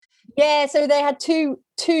Yeah, so they had two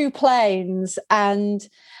planes, and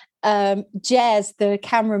Jez, the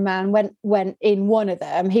cameraman, went in one of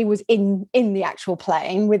them. He was in the actual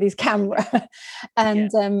plane with his camera,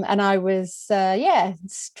 and I was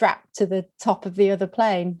strapped to the top of the other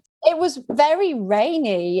plane. It was very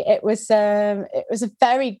rainy. It was a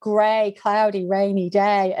very grey, cloudy, rainy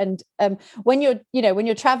day. And when you're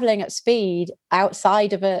traveling at speed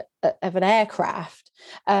outside of an aircraft,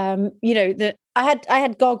 I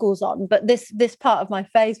had goggles on, but this part of my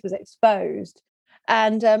face was exposed.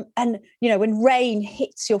 And when rain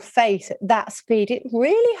hits your face at that speed, it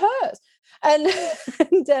really hurts. And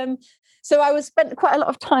so I spent quite a lot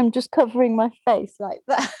of time just covering my face like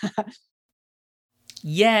that.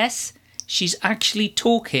 Yes, she's actually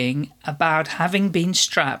talking about having been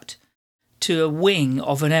strapped to a wing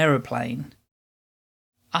of an aeroplane.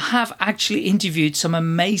 I have actually interviewed some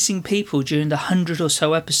amazing people during the 100 or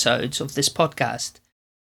so episodes of this podcast,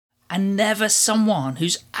 and never someone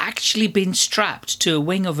who's actually been strapped to a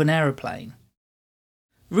wing of an aeroplane.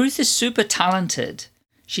 Ruth is super talented.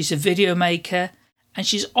 She's a video maker, and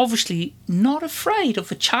she's obviously not afraid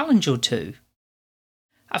of a challenge or two.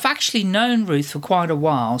 I've actually known Ruth for quite a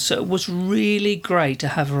while, so it was really great to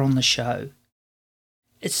have her on the show.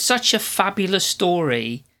 It's such a fabulous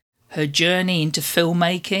story, her journey into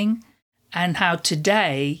filmmaking, and how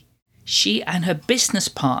today she and her business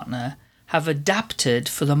partner have adapted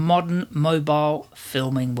for the modern mobile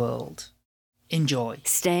filming world. Enjoy.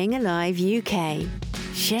 Staying Alive UK.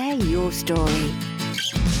 Share your story.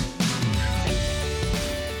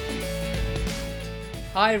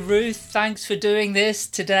 Hi Ruth, thanks for doing this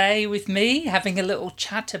today with me, having a little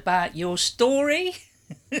chat about your story.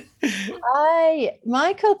 Hi,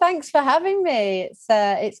 Michael, thanks for having me.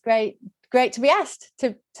 It's great to be asked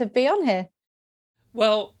to be on here.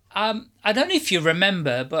 Well, I don't know if you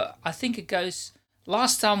remember, but I think it goes,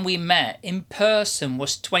 last time we met in person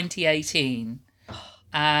was 2018.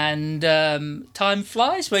 And time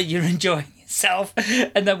flies when you're enjoying yourself.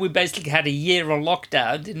 And then we basically had a year of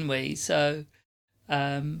lockdown, didn't we? So,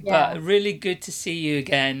 but really good to see you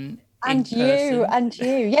again. And you.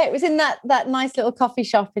 Yeah, it was in that nice little coffee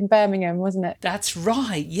shop in Birmingham, wasn't it? That's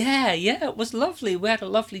right. Yeah, it was lovely. We had a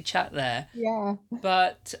lovely chat there. Yeah.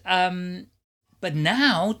 But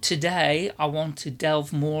now, today, I want to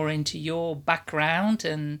delve more into your background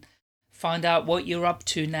and find out what you're up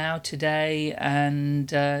to now today, and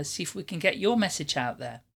see if we can get your message out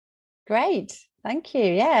there. Great. Thank you.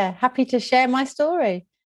 Yeah, happy to share my story.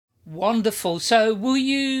 Wonderful. So will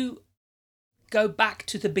you go back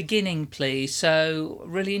to the beginning, please? So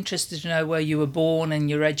really interested to know where you were born and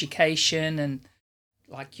your education and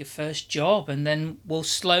like your first job, and then we'll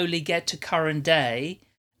slowly get to current day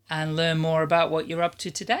and learn more about what you're up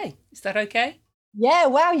to today. Is that okay? Yeah,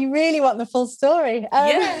 wow, you really want the full story.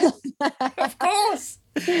 Yeah, of course.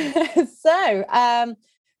 So,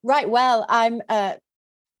 right, well, I'm a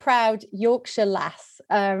proud Yorkshire lass.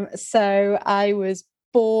 So I was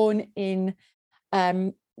born in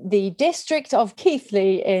the district of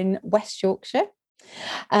Keighley in West Yorkshire,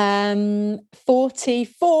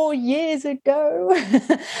 44 years ago.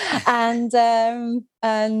 and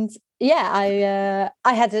yeah,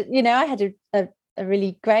 I had a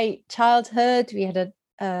really great childhood. We had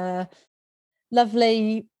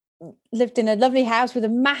lived in a lovely house with a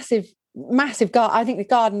massive garden. I think the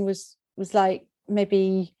garden was like,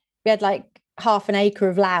 maybe we had like half an acre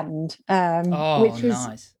of land, which was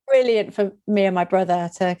nice. Brilliant for me and my brother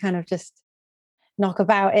to kind of just knock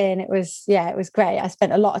about in. It was great. I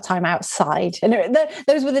spent a lot of time outside, and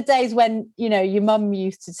those were the days when your mum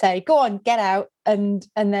used to say, "Go on, get out," and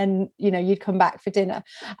then you'd come back for dinner,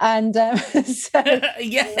 and so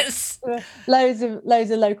yes, loads of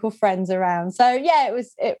local friends around. So yeah, it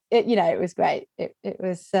was great. It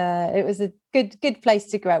was a good place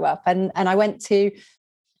to grow up, and I went to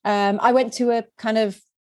a kind of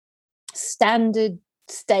standard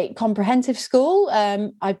state comprehensive school. I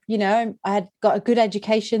had got a good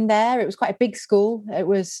education there. It was quite a big school. It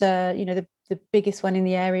was the biggest one in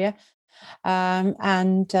the area. I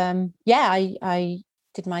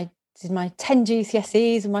did my 10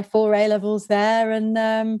 GCSEs and my 4 A levels there, and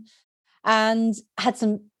had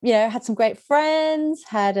some great friends.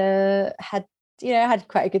 Had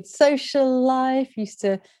quite a good social life.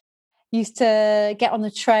 Used to get on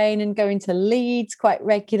the train and go into Leeds quite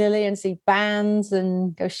regularly and see bands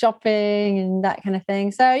and go shopping and that kind of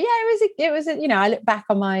thing. So yeah, it was I look back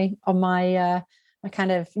on my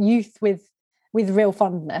kind of youth with real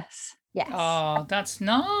fondness. Yes. Oh, that's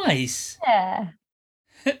nice. Yeah.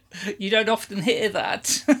 You don't often hear that.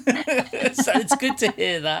 So it's good to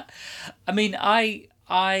hear that. I mean, I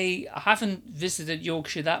I haven't visited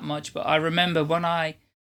Yorkshire that much, but I remember when I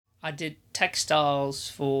did textiles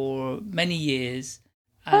for many years,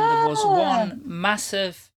 and there was one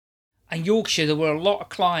massive. In Yorkshire, there were a lot of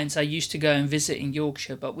clients I used to go and visit in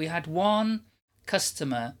Yorkshire, but we had one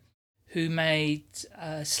customer who made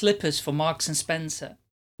slippers for Marks and Spencer.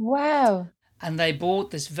 Wow. And they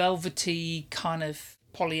bought this velvety kind of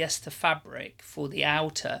polyester fabric for the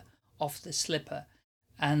outer of the slipper,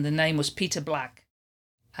 and the name was Peter Black.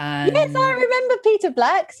 And yes, I remember Peter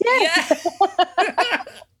Black's. Yes. Yeah.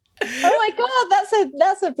 Oh my God,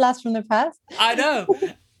 that's a blast from the past. I know.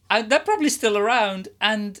 They're probably still around,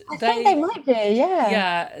 and I think they might be. Yeah.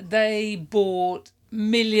 Yeah, they bought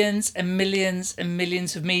millions and millions and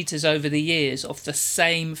millions of meters over the years of the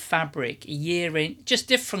same fabric year in, just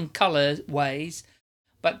different color ways,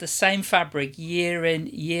 but the same fabric year in,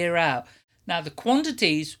 year out. Now the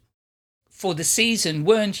quantities for the season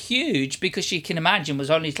weren't huge, because you can imagine it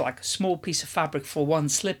was only like a small piece of fabric for one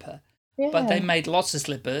slipper. Yeah. But they made lots of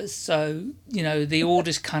slippers, so the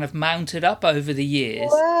orders kind of mounted up over the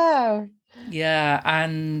years. Wow. Yeah,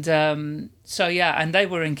 and and they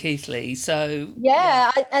were in Keighley, so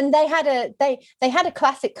and they had a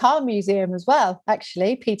classic car museum as well.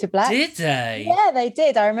 Actually, Peter Black. Did they? Yeah, they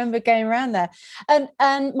did. I remember going around there, and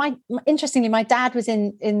interestingly, my dad was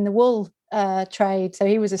in the wool trade, so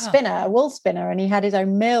he was a spinner, a wool spinner, and he had his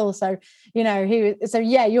own mill. So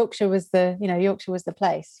Yorkshire was the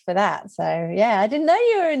place for that. So yeah, I didn't know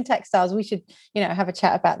you were in textiles. We should have a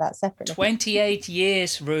chat about that separately. 28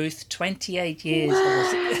 years, Ruth. 28 years.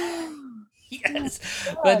 Wow. Yes,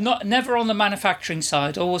 but never on the manufacturing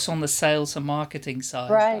side. Always on the sales and marketing side.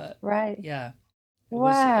 Right. Yeah.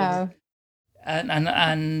 Wow.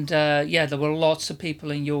 There were lots of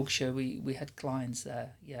people in Yorkshire. We had clients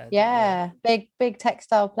there. Yeah. Big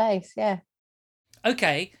textile place. Yeah.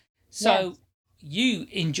 Okay, so you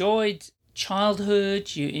enjoyed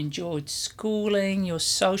childhood, you enjoyed schooling, your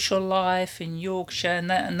social life in Yorkshire,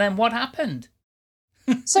 and then what happened?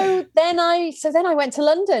 So then I went to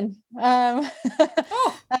London. Yeah,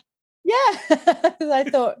 I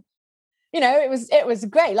thought, it was a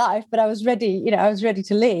great life, but I was ready. I was ready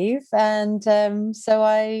to leave, and so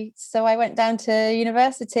I went down to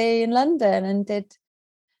university in London and did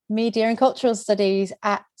media and cultural studies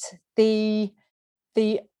at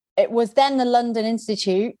it was then the London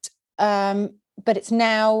Institute, but it's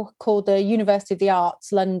now called the University of the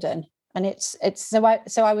Arts London, and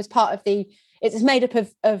I was part of it's made up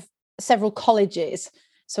of several colleges.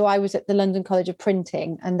 So I was at the London College of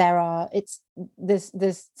Printing, and there's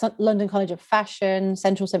London College of Fashion,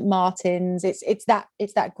 Central St Martin's. It's that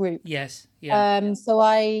group. Yes. Yeah. So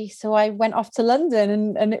I went off to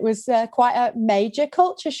London, and it was quite a major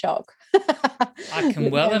culture shock. I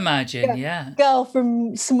can well imagine. Yeah. Girl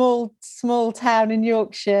from small town in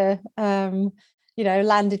Yorkshire,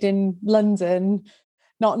 landed in London,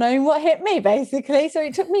 not knowing what hit me, basically. So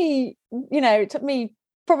it took me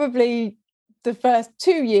probably the first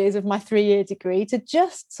 2 years of my 3-year degree to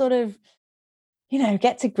just sort of,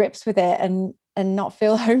 get to grips with it and not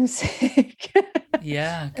feel homesick.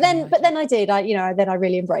 Yeah. But then I did. Then I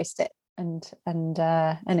really embraced it, and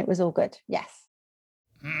it was all good. Yes.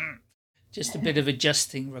 Just a bit of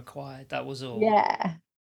adjusting required. That was all. Yeah.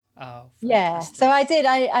 Oh. Fantastic. Yeah. So I did.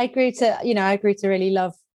 I grew to really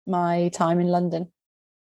love my time in London.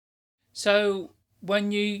 So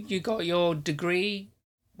when you got your degree,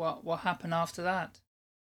 what happened after that?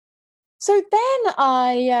 So then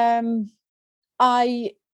I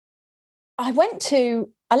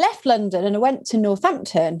left London and I went to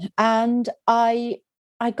Northampton, and I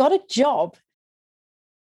got a job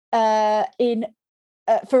for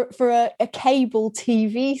a cable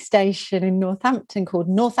TV station in Northampton called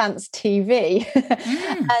Northants TV.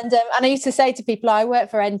 And I used to say to people, I work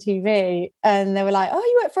for NTV, and they were like, oh,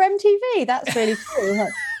 you work for MTV? That's really cool.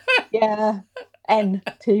 Like, yeah,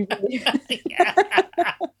 NTV.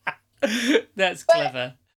 That's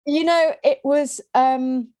clever. It was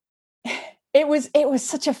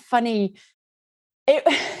such a funny it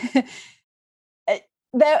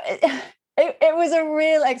was a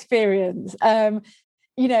real experience.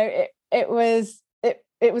 It was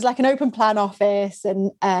like an open plan office,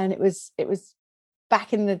 and it was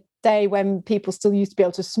back in the day when people still used to be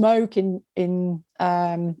able to smoke in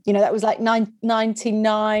that was like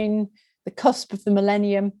 99, the cusp of the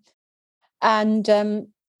millennium, and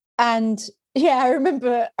I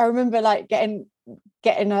remember like getting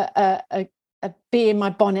a bee in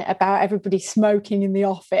my bonnet about everybody smoking in the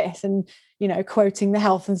office, and quoting the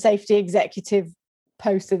health and safety executive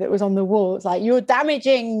poster that was on the wall. It's like, you're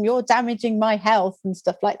damaging my health and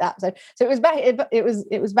stuff like that. So it was back,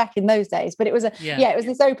 it was back in those days, but it was it was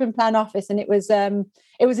this open plan office, and it was a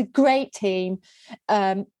great team.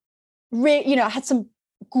 I had some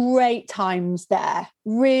great times there,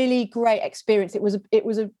 really great experience. It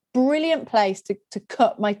was a brilliant place to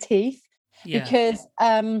cut my teeth, because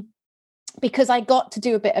I got to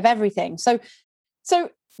do a bit of everything. So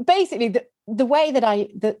basically the way that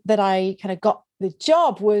I kind of got the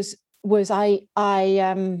job was I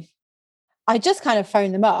just kind of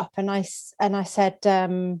phoned them up and I said,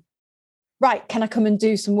 right, can I come and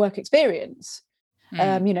do some work experience?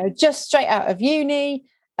 Just straight out of uni.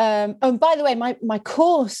 And by the way, my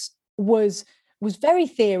course was very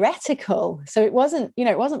theoretical, so it wasn't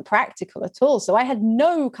practical at all. So I had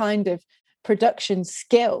no kind of production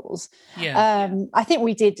skills. I think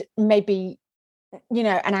we did maybe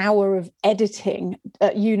an hour of editing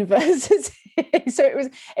at university. So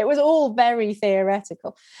it was all very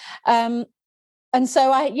theoretical. And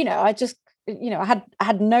so I just I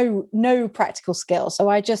had no practical skills. So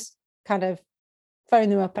I just kind of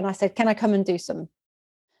phoned them up and I said, can I come and do some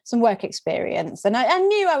work experience? And I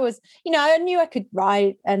knew I knew I could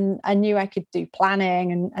write, and I knew I could do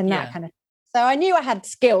planning and that kind of. So I knew I had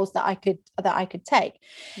skills that I could take.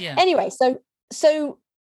 Anyway, so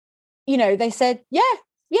they said, yeah,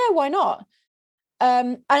 why not?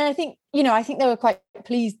 And I think they were quite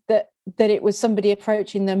pleased that it was somebody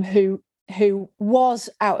approaching them who was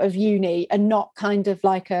out of uni and not kind of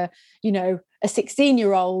like a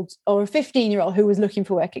 16-year-old or a 15-year-old who was looking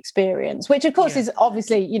for work experience, which of course is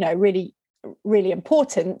obviously, really, really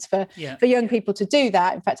important for young people to do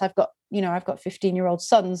that. In fact, I've got 15-year-old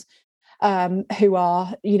sons who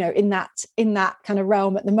are, in that kind of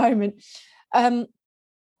realm at the moment.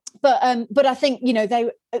 But I think,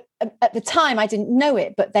 they, at the time, I didn't know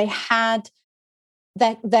it, but they had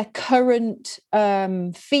their current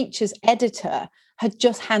features editor had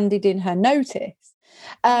just handed in her notice.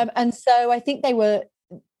 And so I think they were,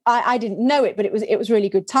 I didn't know it, but it was really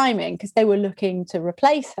good timing because they were looking to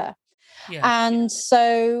replace her. And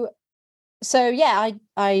so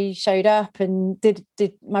I showed up and did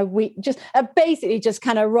my week, basically just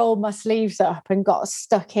kind of rolled my sleeves up and got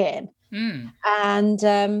stuck in. And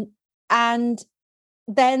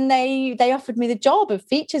then they offered me the job of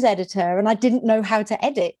features editor, and I didn't know how to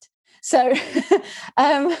edit. So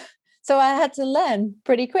so I had to learn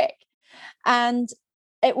pretty quick. And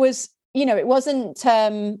it was, it wasn't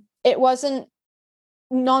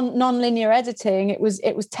non-linear editing. It was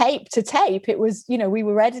tape to tape. It was, we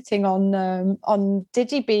were editing on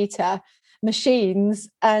digibeta machines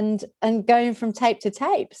and going from tape to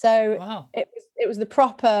tape. So wow. It was the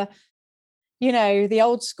proper, the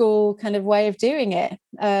old school kind of way of doing it.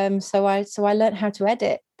 So I learned how to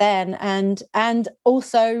edit then, and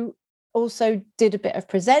also did a bit of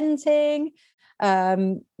presenting,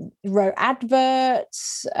 wrote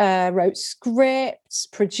adverts, wrote scripts,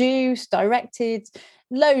 produced, directed,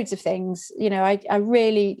 loads of things. I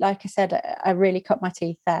really, like I said, I really cut my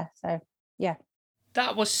teeth there. So yeah.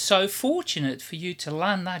 That was so fortunate for you to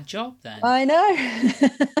land that job then. I know.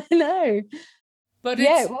 I know. But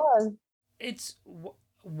yeah, it was. It's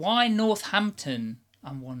why Northampton,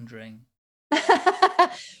 I'm wondering.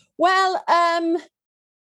 Well, I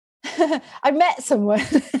met someone.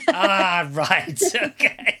 Right.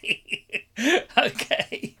 Okay.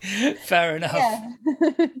 Okay. Fair enough. Yeah.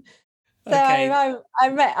 So okay. I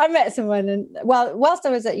met someone, and whilst I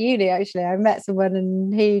was at uni, actually, I met someone,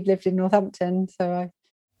 and he lived in Northampton.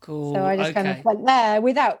 Cool. So I just kind of went there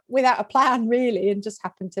without a plan, really, and just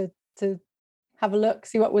happened to have a look,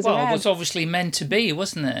 see what was around. Well, it was obviously meant to be,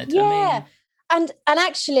 wasn't it? Yeah. And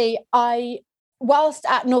actually, whilst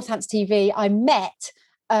at Northampton TV, I met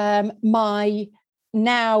my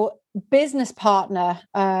now business partner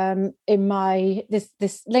in my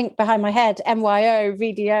this link behind my head,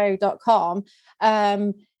 myovdo.com.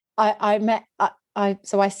 So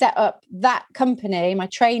I set up that company, my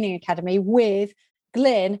training academy, with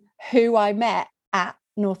Glyn, who I met at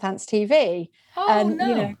Northampton TV. Oh, and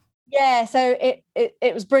no. So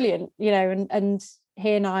it was brilliant, and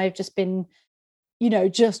he and I have just been,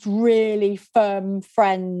 just really firm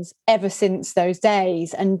friends ever since those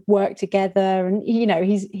days, and worked together. And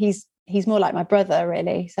he's more like my brother,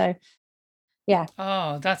 really. So yeah.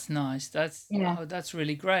 Oh, that's nice. That's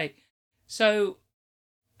really great. So,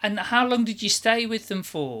 and how long did you stay with them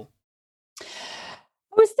for?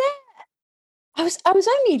 I was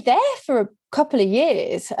only there for a couple of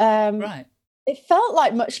years. Right. It felt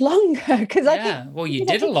like much longer because I think. Well, you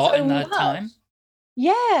did a lot in that time.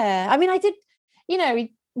 Yeah, I mean, I did.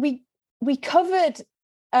 We covered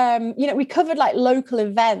we covered like local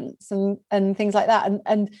events and things like that.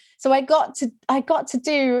 And so I got to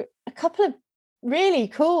do a couple of really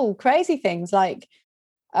cool, crazy things. Like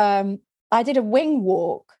I did a wing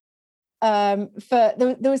walk there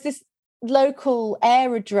was this local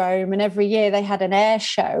aerodrome, and every year they had an air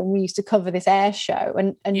show, and we used to cover this air show,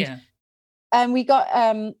 and we got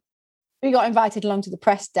invited along to the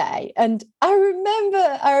press day. And I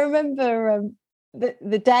remember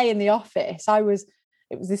the day in the office. It was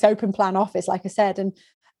this open plan office, like I said,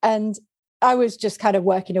 and I was just kind of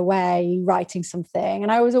working away, writing something,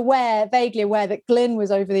 and I was vaguely aware that Glyn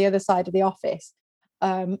was over the other side of the office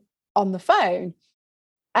on the phone.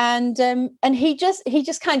 And he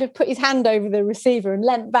just kind of put his hand over the receiver and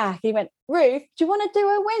leant back. He went, "Ruth, do you want to do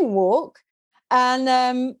a wing walk?" And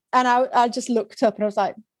I just looked up and I was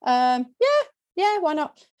like, yeah, why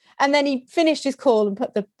not? And then he finished his call and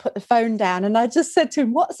put the phone down. And I just said to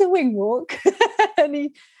him, "What's a wing walk?" and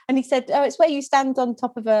he said, "Oh, it's where you stand on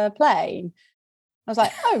top of a plane." I was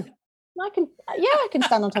like, "Oh, I can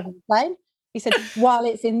stand on top of a plane." He said, "While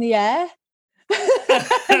it's in the air."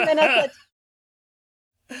 And then I said,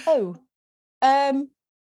 "Oh,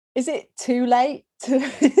 is it too late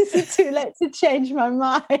to change my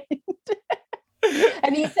mind?"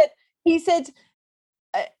 And he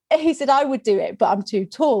said I would do it, but I'm too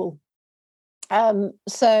tall.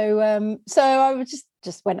 So I would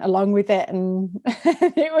just went along with it, and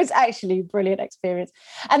it was actually a brilliant experience.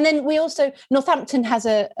 And then Northampton has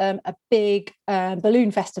a big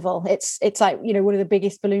balloon festival. It's like, one of the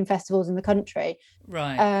biggest balloon festivals in the country,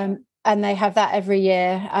 right? And they have that every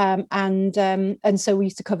year, and so we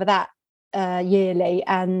used to cover that yearly,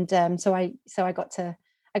 and so I got to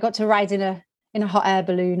ride in a hot air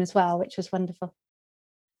balloon as well, which was wonderful.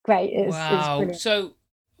 Great. It was brilliant. So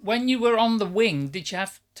when you were on the wing, did you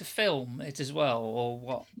have to film it as well, or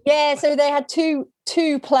what? Yeah, so they had two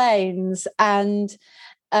planes, and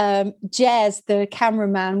Jez, the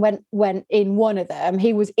cameraman, went in one of them.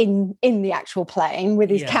 He was in the actual plane with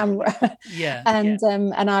his camera.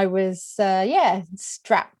 And I was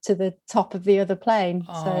strapped to the top of the other plane.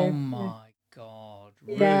 Oh my God,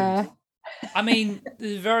 Ruth. Yeah. I mean,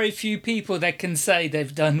 there's very few people that can say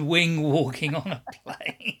they've done wing walking on a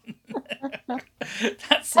plane.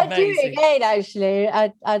 That's amazing. I'd do it again, actually.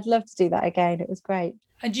 I'd love to do that again. It was great.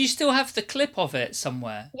 And do you still have the clip of it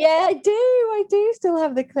somewhere? Yeah, I do. I do still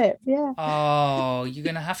have the clip, yeah. Oh, you're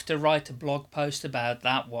going to have to write a blog post about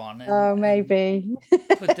that one. Maybe.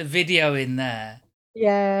 Put the video in there.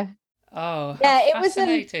 Yeah. Oh, how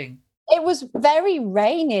fascinating. It was very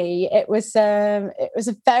rainy. It was a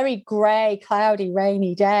very grey, cloudy,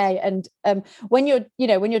 rainy day. And when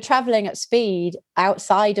you're traveling at speed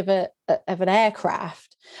outside of an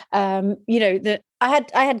aircraft, I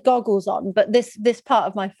had goggles on, but this part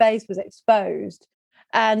of my face was exposed.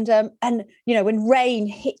 And when rain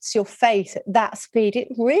hits your face at that speed, it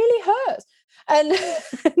really hurts.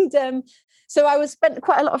 And so I spent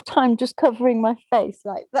quite a lot of time just covering my face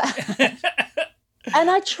like that.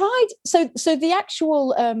 And I tried. So the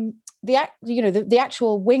actual the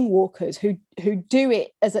actual wing walkers who do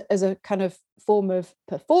it as a kind of form of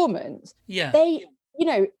performance. Yeah.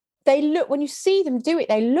 They look, when you see them do it,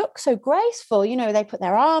 they look so graceful. They put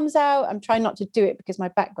their arms out. I'm trying not to do it because my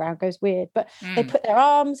background goes weird, but they put their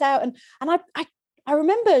arms out, and I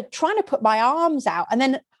remember trying to put my arms out and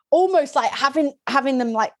then almost like having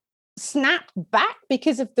them like snap back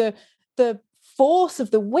because of the force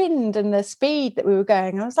of the wind and the speed that we were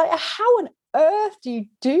going. I was like, how on earth do you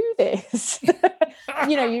do this?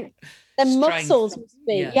 Their muscles must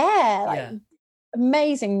be,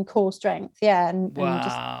 amazing core strength. Yeah. And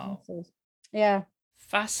wow. And just, yeah.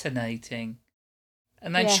 Fascinating.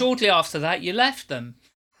 And then shortly after that, you left them.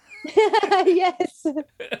 Yes.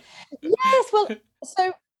 Yes. Well,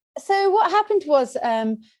 so what happened was,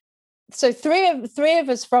 so three of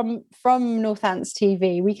us from Northants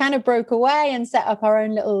TV, we kind of broke away and set up our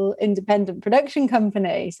own little independent production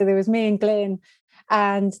company. So there was me and Glyn,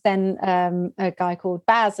 and then a guy called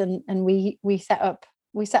Baz, and we set up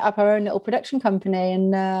our own little production company,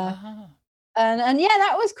 and yeah,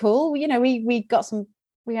 that was cool. We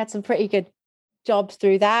had some pretty good jobs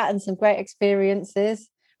through that and some great experiences.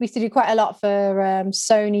 We used to do quite a lot for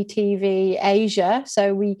Sony TV Asia,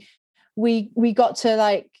 so we got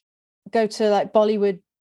to go to Bollywood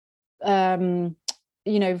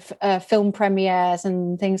film premieres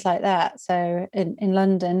and things like that, so in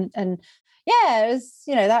London. And yeah, it was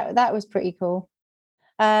that was pretty cool.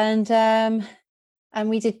 And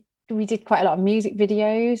we did quite a lot of music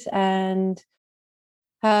videos, and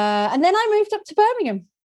then I moved up to Birmingham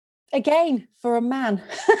again for a man.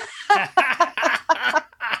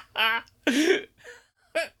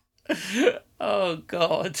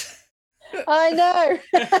 God. I know.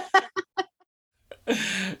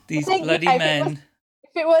 These I think, bloody yeah, men.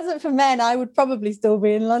 if it wasn't for men, I would probably still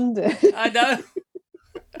be in London. I know.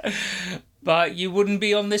 But you wouldn't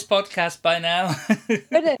be on this podcast by now.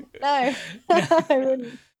 Wouldn't? No. No. I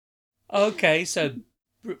wouldn't. Okay, so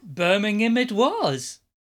Birmingham it was.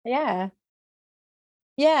 Yeah.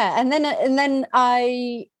 Yeah. And then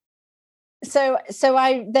I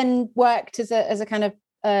then worked as a kind of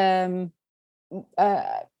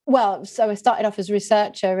so I started off as a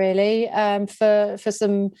researcher really, for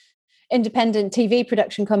some independent TV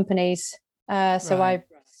production companies. Right.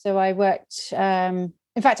 I worked. In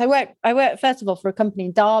fact, I worked first of all for a company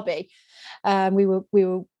in Derby. We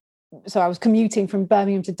were. So I was commuting from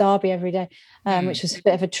Birmingham to Derby every day, which was a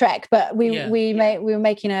bit of a trek. But we were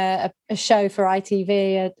making a show for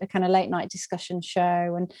ITV, a kind of late night discussion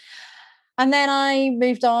show, and then I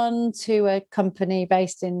moved on to a company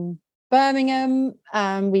based in Birmingham.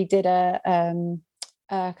 We did a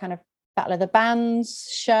kind of Battle of the Bands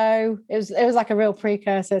show. It was like a real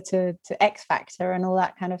precursor to X Factor and all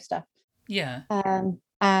that kind of stuff. Yeah.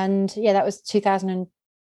 And yeah, that was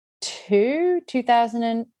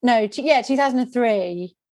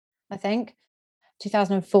 2003, I think,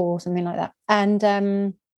 2004, something like that. And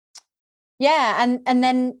then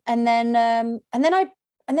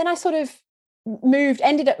I sort of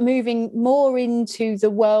ended up moving more into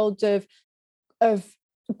the world of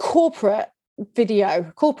corporate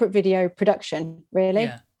video production, really.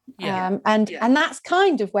 And that's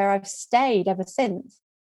kind of where I've stayed ever since.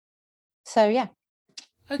 So yeah.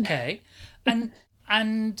 Okay. And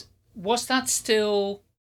was that still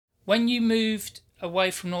when you moved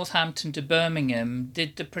away from Northampton to Birmingham,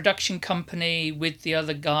 did the production company with the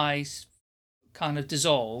other guys kind of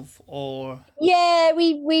dissolve, or? Yeah,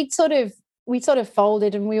 we sort of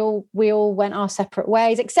folded, and we all went our separate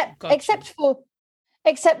ways, except so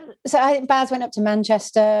I think Baz went up to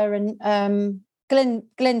Manchester, and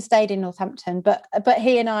Glyn stayed in Northampton, but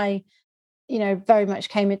he and I, very much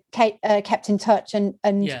kept in touch and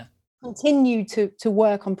continued to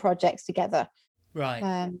work on projects together.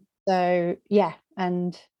 Right. So yeah,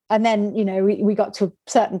 and then we got to a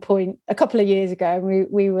certain point a couple of years ago, and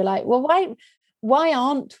we were like, well, why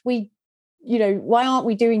aren't we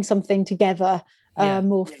doing something together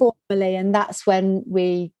more formally? And that's when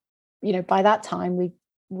we, by that time we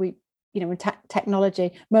when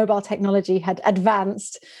mobile technology had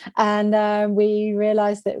advanced, and we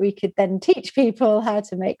realized that we could then teach people how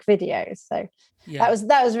to make videos. So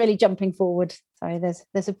that was really jumping forward. Sorry, there's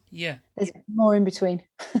more in between.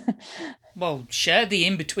 Well, share the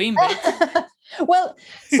in between bit. Well,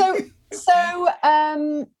 so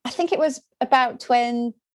I think it was about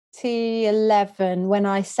 2011 when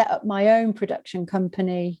I set up my own production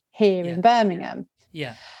company here in Birmingham.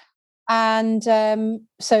 Yeah. And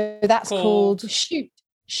so that's called Shoot.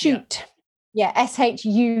 Yeah,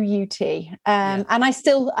 SHUUT. And I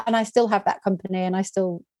still have that company, and I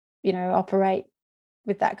still, operate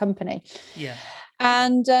with that company. Yeah.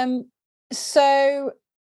 And so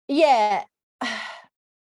yeah.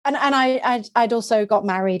 And I'd also got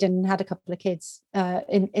married and had a couple of kids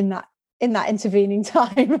in that intervening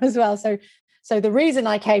time as well. So the reason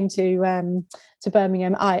I came to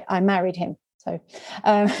Birmingham, I married him. So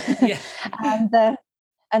and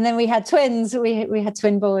then we had twins. We had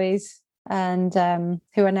twin boys, and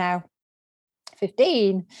who are now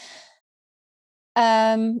 15.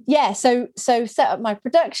 So set up my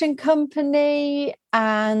production company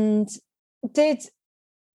and did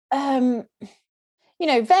various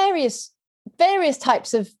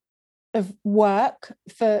types of work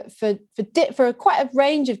for quite a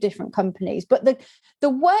range of different companies. But the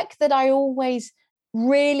work that I always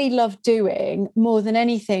really loved doing more than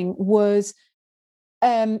anything was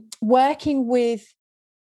working with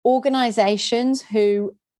organizations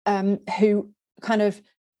who kind of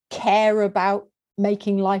care about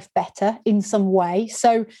making life better in some way.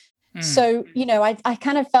 So I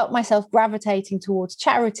kind of felt myself gravitating towards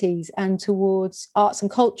charities and towards arts and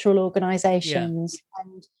cultural organizations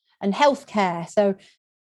and healthcare. So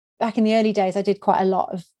back in the early days, I did quite a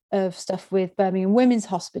lot of stuff with Birmingham Women's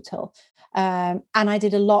Hospital, and I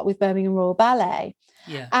did a lot with Birmingham Royal Ballet.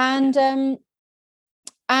 Yeah.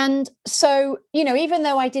 And so, even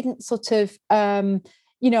though I didn't sort of, I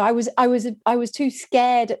was too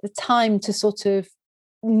scared at the time to sort of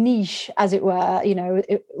niche, as it were,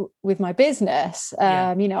 with my business.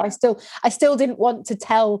 I still didn't want to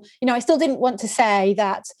tell, I still didn't want to say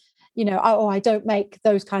that, I don't make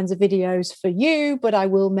those kinds of videos for you, but I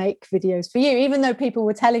will make videos for you, even though people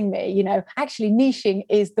were telling me, actually niching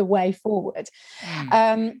is the way forward.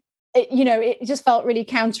 It just felt really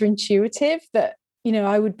counterintuitive that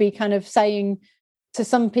I would be kind of saying to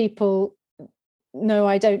some people, no,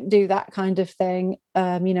 I don't do that kind of thing.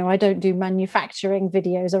 I don't do manufacturing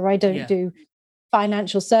videos, or I don't do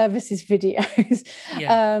financial services videos.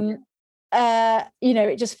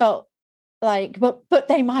 It just felt like, but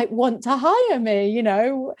they might want to hire me,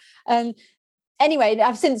 and anyway,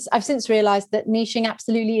 I've since realized that niching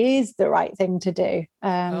absolutely is the right thing to do.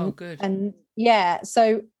 Good. And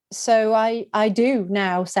so I do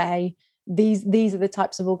now say these are the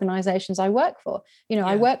types of organizations I work for.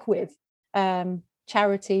 I work with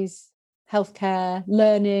charities, healthcare,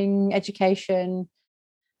 learning, education,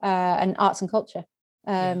 and arts and culture,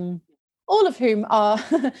 all of whom are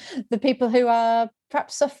the people who are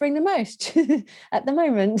perhaps suffering the most at the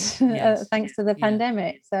moment, thanks to the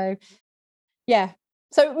pandemic. So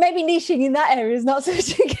so maybe niching in that area is not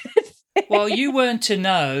such a good thing. Well, you weren't to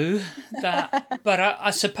know that, but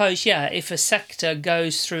I suppose, if a sector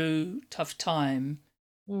goes through tough time,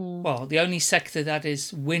 well, the only sector that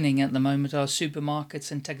is winning at the moment are supermarkets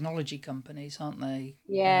and technology companies, aren't they?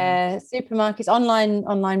 Yeah, supermarkets,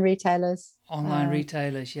 online retailers. Online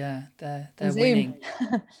retailers, they're Zoom. winning.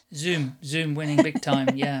 Zoom winning big time,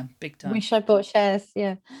 big time. Wish I bought shares,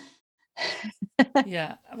 Yeah.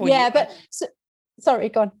 Well, but sorry,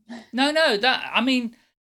 go on. No,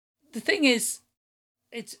 the thing is,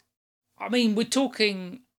 we're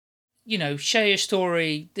talking, share your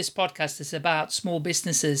story. This podcast is about small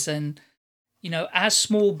businesses, and, as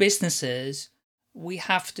small businesses, we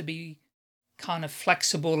have to be kind of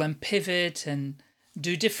flexible and pivot and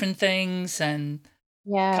do different things and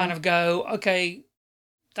kind of go, okay,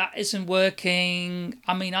 that isn't working.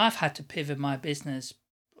 I've had to pivot my business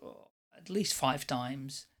at least 5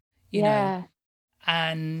 times, you know,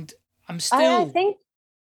 and I'm still.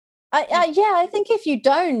 I think if you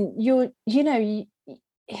don't, you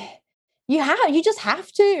just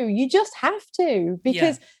have to,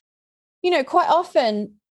 because quite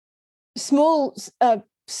often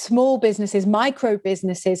small businesses, micro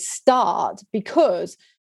businesses start because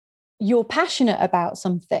you're passionate about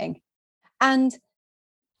something, and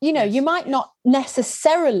you might not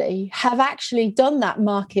necessarily have actually done that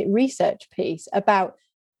market research piece about,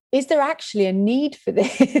 is there actually a need for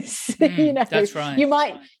this? That's right. You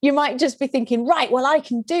might just be thinking, right, well, I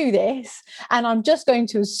can do this, and I'm just going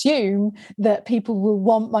to assume that people will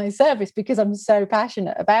want my service because I'm so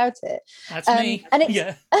passionate about it. That's me. And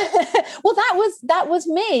it's well, that was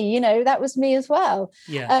me. That was me as well.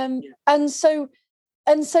 And so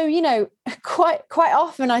quite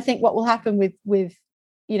often, I think what will happen with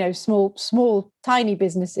small tiny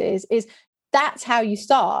businesses is, that's how you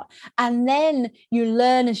start, and then you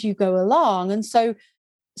learn as you go along. And so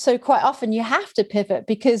quite often you have to pivot,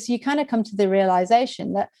 because you kind of come to the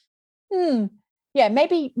realization that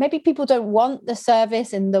maybe people don't want the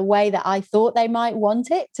service in the way that I thought they might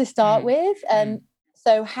want it to start with. And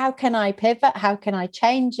so how can I pivot? How can I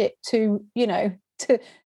change it to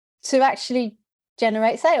to actually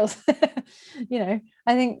generate sales? I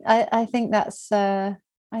think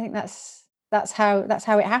that's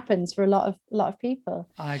how it happens for a lot of people.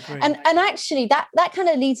 I agree. And actually that kind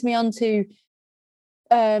of leads me on to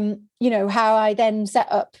how I then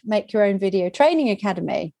set up Make Your Own Video Training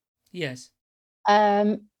Academy. Yes.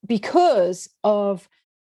 Because of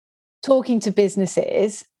talking to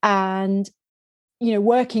businesses and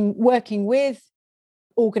working with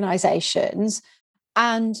organizations,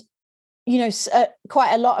 and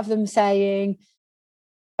quite a lot of them saying,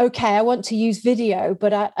 okay, I want to use video,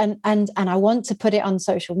 but I want to put it on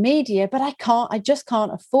social media, but I just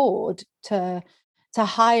can't afford to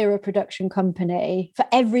hire a production company for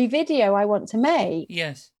every video I want to make.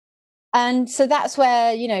 Yes. And so that's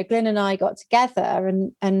where, Glenn and I got together,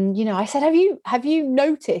 and I said, have you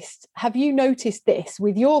noticed this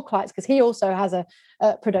with your clients? Because he also has a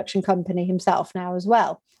production company himself now as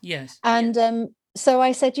well. Yes. And so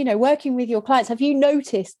I said, working with your clients, have you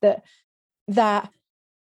noticed that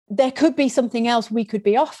there could be something else we could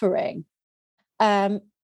be offering to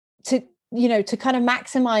kind of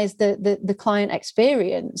maximize the client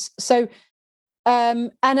experience? So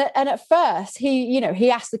and at first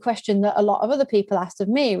he asked the question that a lot of other people asked of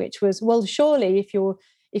me, which was, well, surely if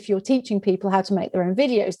you're teaching people how to make their own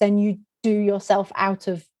videos, then you do yourself out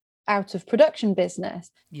of production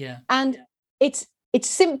business. Yeah. And it's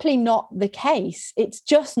simply not the case. It's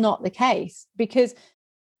just not the case, because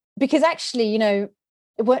actually,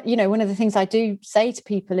 one of the things I do say to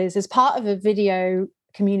people is, as part of a video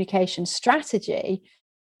communication strategy,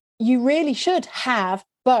 you really should have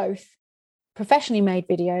both professionally made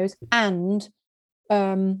videos and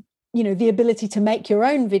the ability to make your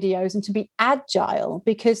own videos and to be agile,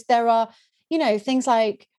 because there are things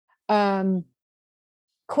like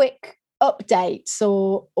quick updates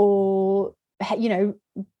or you know,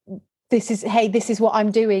 this is what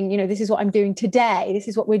I'm doing, you know, this is what I'm doing today, this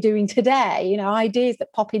is what we're doing today, you know, ideas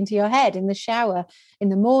that pop into your head in the shower in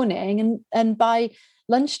the morning, and by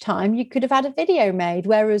lunchtime you could have had a video made.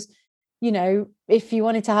 Whereas, you know, if you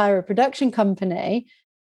wanted to hire a production company,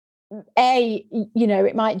 you know,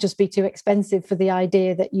 it might just be too expensive for the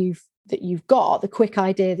idea that you've got, the quick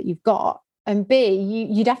idea that you've got, and B,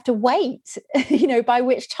 you'd have to wait, you know, by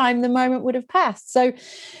which time the moment would have passed. So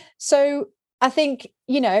I think,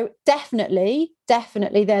 you know, definitely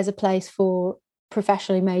there's a place for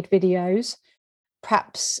professionally made videos.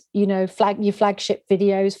 Perhaps, you know, your flagship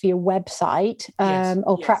videos for your website,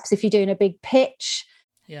 or perhaps if you're doing a big pitch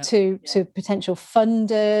to potential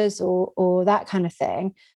funders or that kind of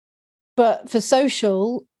thing. But for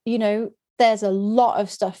social, you know, there's a lot of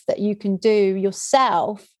stuff that you can do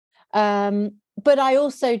yourself. But I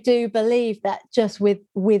also do believe that just with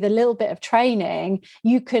a little bit of training,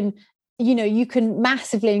 you can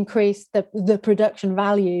massively increase the production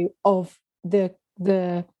value of the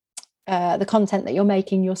content that you're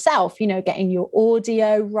making yourself. You know, getting your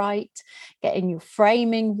audio right, getting your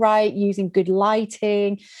framing right, using good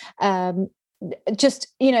lighting, just,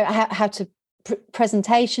 you know, how to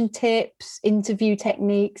presentation tips, interview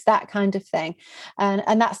techniques, that kind of thing,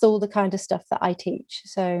 and that's all the kind of stuff that I teach.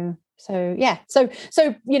 So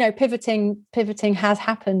you know, pivoting has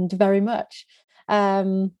happened very much,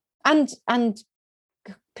 and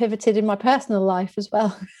pivoted in my personal life as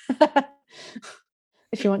well.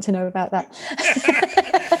 If you want to know about that.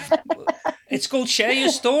 It's called Share Your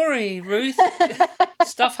Story, Ruth.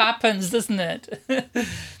 Stuff happens, doesn't it?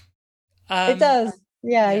 It does.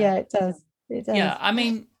 Yeah, it does. It does. Yeah, I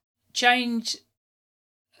mean, change,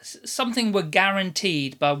 something we're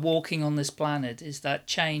guaranteed by walking on this planet is that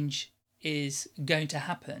change is going to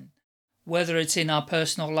happen. Whether it's in our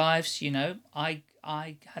personal lives, you know, I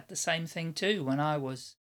had the same thing too when I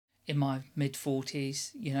was in my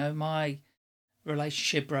mid-40s. You know, my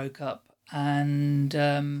relationship broke up, and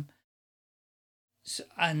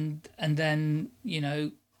then, you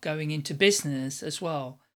know, going into business as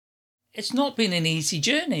well. It's not been an easy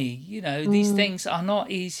journey. You know, these things are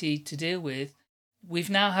not easy to deal with. We've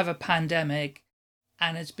now have a pandemic,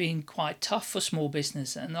 and it's been quite tough for small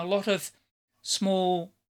business, and a lot of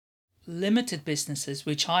small limited businesses,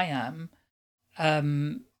 which I am,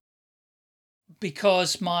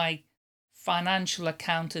 because my financial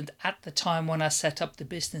accountant at the time when I set up the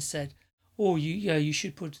business said, "Oh, you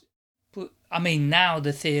should put." I mean, now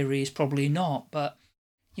the theory is probably not, but,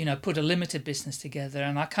 you know, put a limited business together.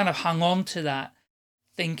 And I kind of hung on to that,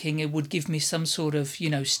 thinking it would give me some sort of, you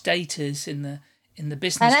know, status in the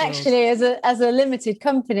business and actually world. as a limited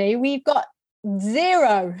company, we've got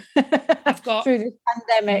zero. I've got through this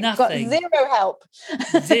pandemic, nothing. got zero help.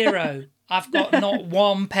 Zero. I've got not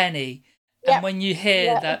one penny. And when you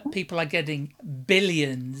hear that people are getting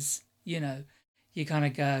billions, you know, you kind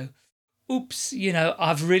of go, oops, you know,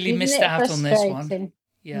 I've really missed out on this one.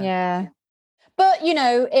 Yeah. But, you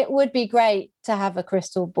know, it would be great to have a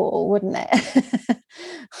crystal ball, wouldn't it?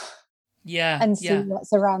 Yeah. And see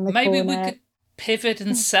what's around the Maybe corner. we could pivot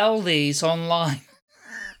and sell these online.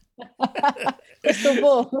 Crystal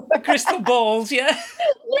ball. Crystal balls, yeah.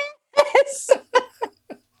 Yes.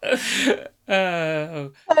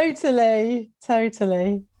 Totally.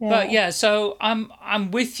 Yeah. But yeah, so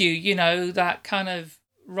I'm with you, you know, that kind of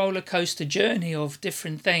roller coaster journey of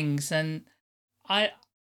different things, and I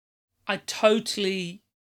totally,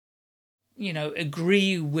 you know,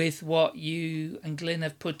 agree with what you and Glyn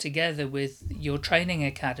have put together with your training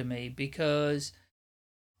academy, because,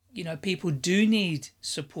 you know, people do need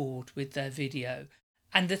support with their video.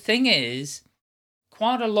 And the thing is,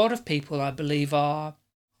 quite a lot of people, I believe, are,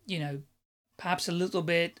 you know, perhaps a little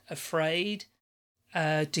bit afraid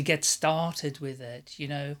to get started with it. You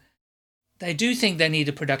know, they do think they need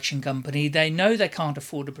a production company. They know they can't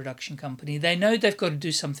afford a production company. They know they've got to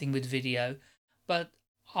do something with video, but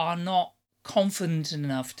are not confident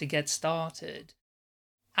enough to get started.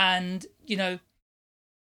 And, you know,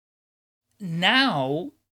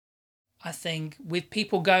 now I think with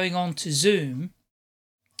people going on to Zoom,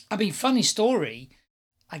 I mean, funny story,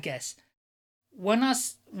 I guess, when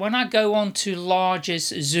I go on to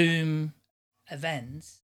largest Zoom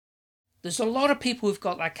events, there's a lot of people who've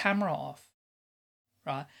got their camera off,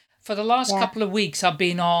 right? For the last couple of weeks, I've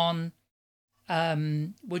been on,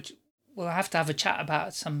 which we'll have to have a chat about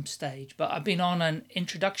at some stage, but I've been on an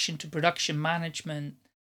introduction to production management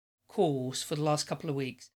course for the last couple of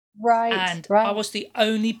weeks. Right. And I was the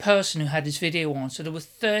only person who had his video on. So there were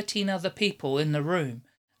 13 other people in the room,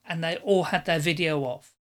 and they all had their video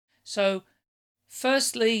off. So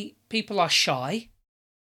firstly, people are shy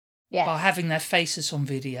by having their faces on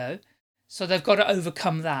video. So they've got to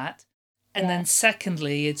overcome that. And then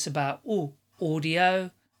secondly, it's about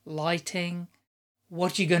audio, lighting.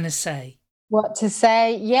 What are you going to say? What to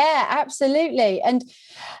say? Yeah, absolutely. And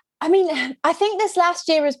I mean, I think this last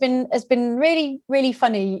year has been really, really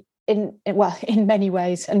funny in many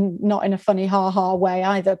ways, and not in a funny ha way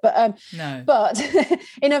either. But no, but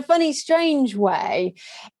in a funny, strange way,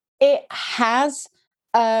 it has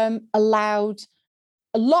allowed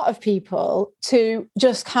a lot of people to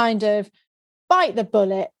just kind of bite the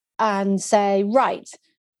bullet and say, right,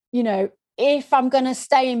 if I'm going to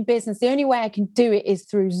stay in business, the only way I can do it is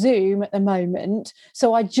through Zoom at the moment.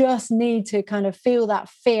 So I just need to kind of feel that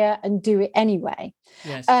fear and do it anyway.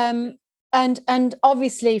 Yes. And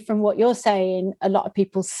obviously, from what you're saying, a lot of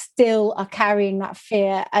people still are carrying that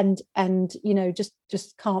fear and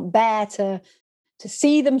just can't bear to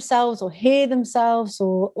see themselves or hear themselves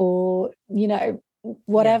or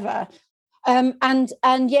whatever. And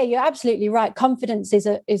yeah, you're absolutely right. Confidence is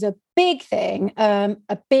a big thing,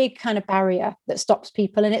 a big kind of barrier that stops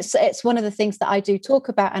people, and it's one of the things that I do talk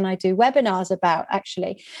about and I do webinars about,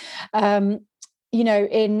 actually.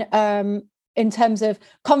 In terms of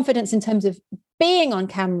confidence, in terms of being on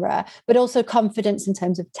camera, but also confidence in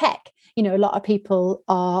terms of tech. A lot of people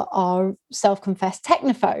are self-confessed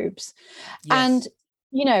technophobes, yes.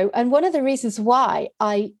 and one of the reasons why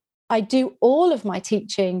I do all of my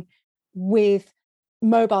teaching with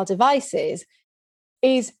mobile devices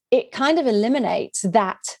is it kind of eliminates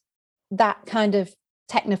that kind of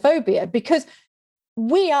technophobia, because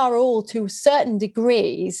we are all, to certain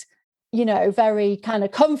degrees, very kind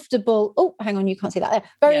of comfortable. Oh, hang on, you can't see that there.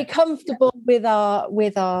 Very comfortable with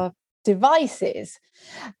our devices,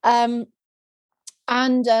 and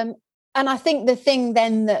I think the thing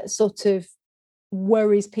then that sort of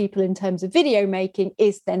worries people in terms of video making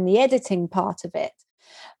is then the editing part of it.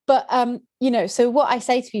 But so what I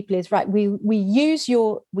say to people is, right, we use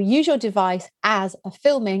your device as a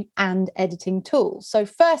filming and editing tool. So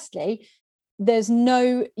firstly, there's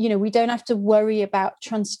no, we don't have to worry about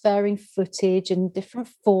transferring footage and different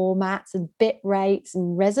formats and bit rates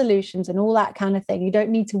and resolutions and all that kind of thing. You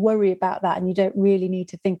don't need to worry about that, and you don't really need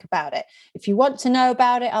to think about it. If you want to know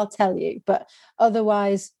about it, I'll tell you, but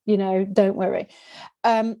otherwise, don't worry.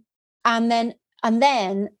 And then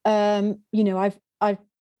I've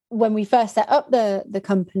when we first set up the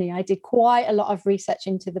company, I did quite a lot of research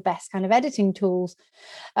into the best kind of editing tools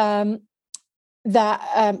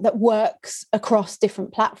that works across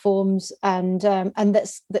different platforms, and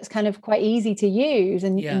that's kind of quite easy to use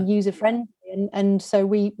and user friendly. And so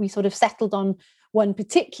we sort of settled on one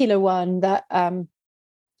particular one that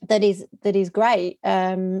is great,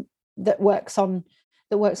 that works on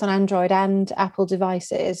Android and Apple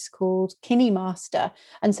devices, called KineMaster.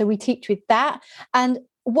 And so we teach with that. And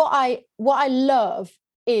what I love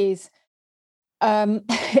is when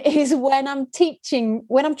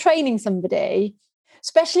I'm training somebody,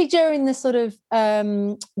 especially during the sort of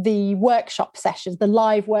the workshop sessions, the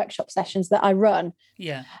live workshop sessions that I run.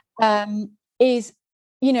 Is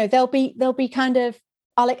they'll be kind of,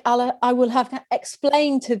 I will have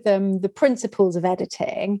explained to them the principles of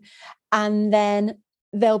editing, and then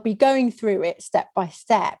they'll be going through it step by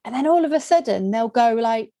step, and then all of a sudden they'll go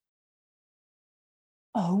like,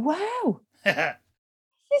 oh wow, this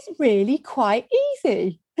is really quite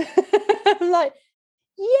easy. I'm like,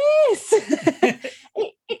 yes.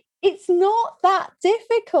 It's not that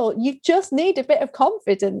difficult. You just need a bit of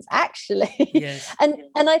confidence, actually. Yes. And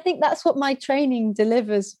I think that's what my training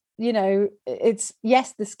delivers. It's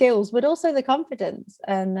the skills, but also the confidence.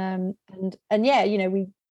 And yeah,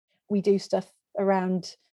 we do stuff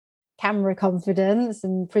around camera confidence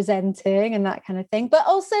and presenting and that kind of thing. But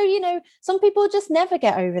also, some people just never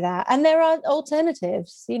get over that. And there are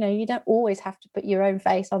alternatives. You don't always have to put your own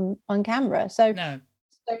face on camera. So no.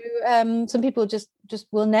 So some people just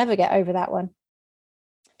will never get over that one.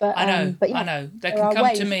 But I know, but yeah, I know. They can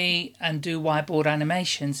come to me and do whiteboard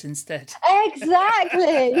animations instead.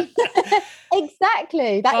 Exactly.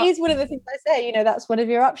 Exactly. That is one of the things I say. That's one of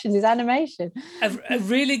your options, is animation. A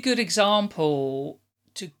really good example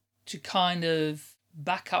to kind of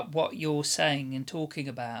back up what you're saying and talking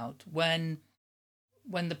about, when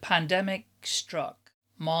the pandemic struck,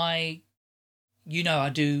 I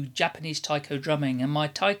do Japanese taiko drumming, and my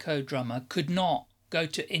taiko drummer could not go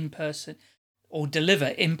to in-person or deliver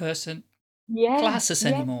in-person classes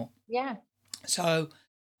anymore. Yeah. So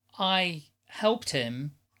I helped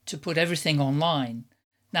him to put everything online.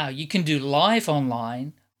 Now, you can do live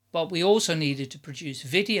online, but we also needed to produce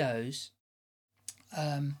videos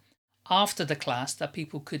after the class that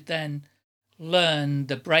people could then learn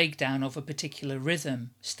the breakdown of a particular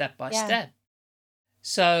rhythm step by step.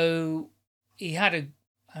 So he had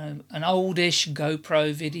an oldish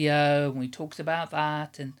GoPro video, and we talked about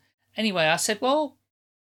that. And anyway, I said, well,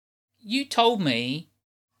 you told me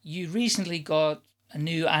you recently got a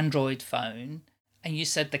new Android phone, and you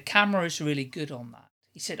said the camera is really good on that.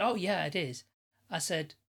 He said, oh, yeah, it is. I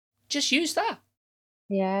said, just use that.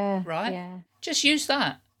 Yeah. Right? Yeah. Just use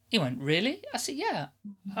that. He went, really? I said, yeah.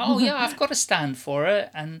 Oh, yeah, I've got a stand for it.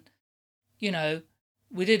 And, you know,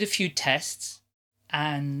 we did a few tests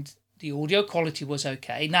and the audio quality was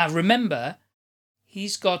okay. Now, remember,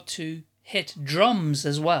 he's got to hit drums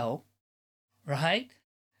as well, right?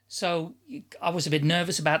 So I was a bit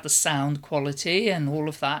nervous about the sound quality and all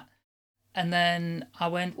of that. And then I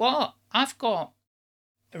went, well, I've got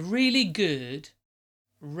a really good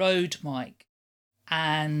Rode mic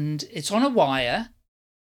and it's on a wire,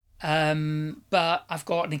 but I've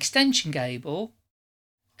got an extension cable.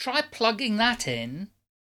 Try plugging that in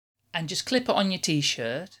and just clip it on your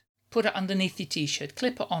t-shirt, put it underneath your t-shirt,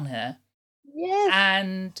 clip it on here,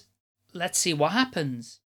 and let's see what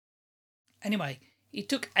happens. Anyway, it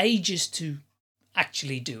took ages to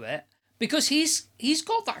actually do it because he's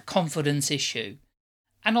got that confidence issue.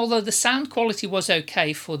 And although the sound quality was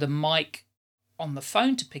okay for the mic on the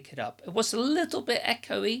phone to pick it up, it was a little bit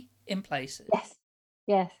echoey in places.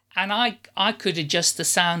 Yes. And I could adjust the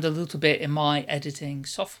sound a little bit in my editing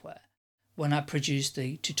software when I produced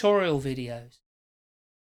the tutorial videos.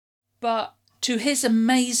 But to his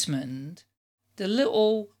amazement, the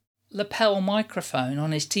little lapel microphone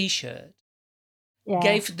on his t-shirt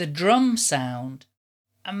gave the drum sound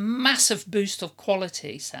a massive boost of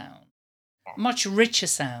quality sound, much richer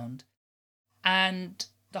sound, and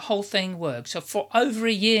the whole thing worked. So for over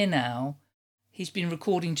a year now, he's been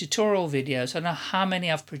recording tutorial videos. I don't know how many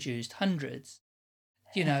I've produced, hundreds,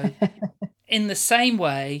 you know, in the same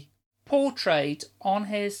way, portrait on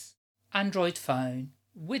his Android phone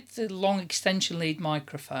with the long extension lead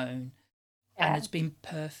microphone, and it's been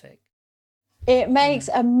perfect. It makes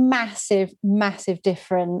a massive, massive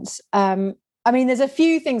difference. I mean, there's a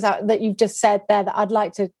few things that you've just said there that I'd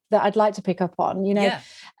like to pick up on. You know,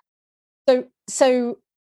 so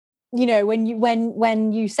you know,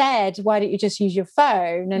 when you said, why don't you just use your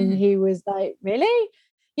phone, and he was like, really?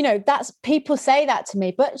 You know, that's, people say that to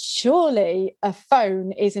me, but surely a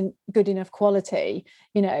phone isn't good enough quality,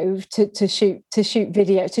 you know, to shoot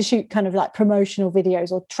video, to shoot kind of like promotional videos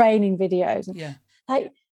or training videos. Yeah.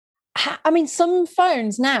 Like, I mean, some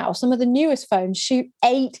phones now, some of the newest phones shoot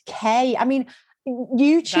 8K. I mean,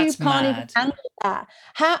 YouTube can't even handle that.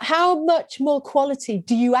 How much more quality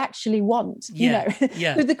do you actually want? Yeah. You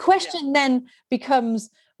know, so the question then becomes,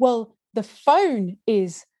 well, the phone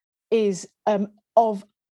is of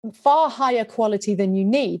far higher quality than you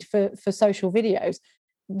need for social videos.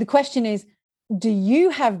 The question is, do you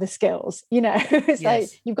have the skills? You know, it's like,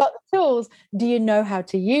 you've got the tools. Do you know how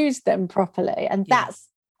to use them properly? And that's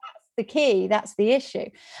the key. That's the issue.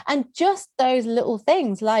 And just those little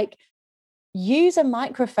things, like use a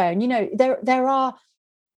microphone. You know, there are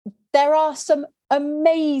some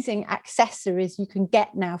amazing accessories you can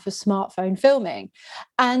get now for smartphone filming.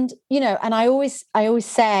 And, you know, and I always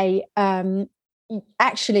say,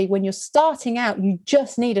 actually, when you're starting out, you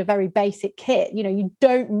just need a very basic kit. You know, you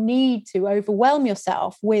don't need to overwhelm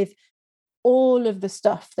yourself with all of the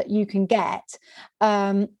stuff that you can get.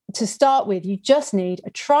 To start with, you just need a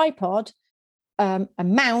tripod, a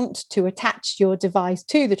mount to attach your device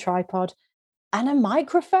to the tripod, and a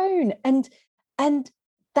microphone. And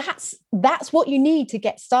that's what you need to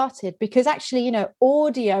get started, because actually, you know,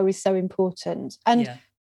 audio is so important. And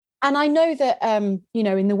I know that you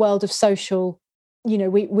know, in the world of social, you know,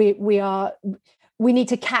 we need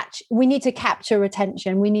to capture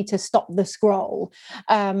attention. We need to stop the scroll.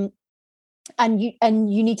 And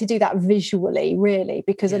you need to do that visually, really,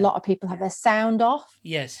 because a lot of people have their sound off.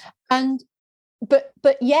 Yes. And but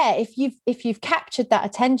yeah, if you've captured that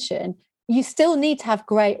attention, you still need to have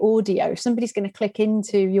great audio. If somebody's going to click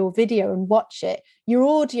into your video and watch it, your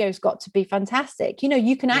audio's got to be fantastic. You know,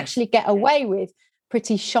 you can actually get away with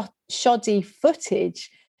pretty shoddy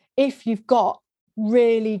footage if you've got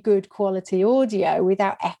really good quality audio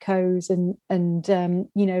without echoes and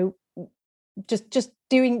you know, just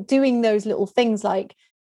doing those little things, like,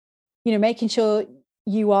 you know, making sure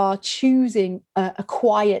you are choosing a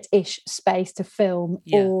quiet-ish space to film,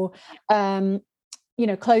 or you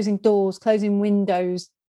know, closing doors, closing windows,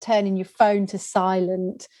 turning your phone to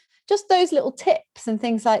silent, just those little tips and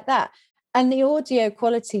things like that. And the audio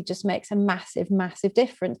quality just makes a massive, massive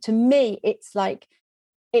difference. To me, it's like,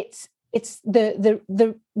 it's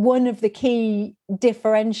the one of the key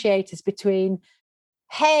differentiators between,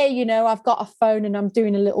 hey, you know, I've got a phone and I'm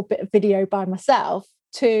doing a little bit of video by myself,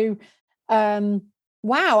 to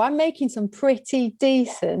wow, I'm making some pretty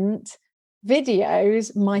decent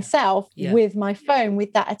videos myself with my phone,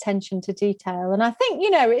 with that attention to detail. And I think, you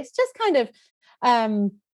know, it's just kind of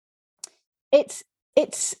it's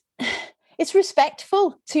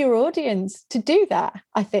respectful to your audience to do that.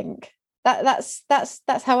 I think that's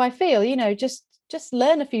how I feel. You know, just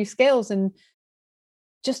learn a few skills and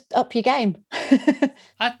just up your game.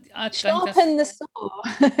 I Sharpen the saw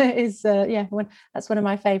is that's one of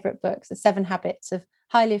my favorite books, The 7 Habits of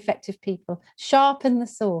Highly Effective People. Sharpen the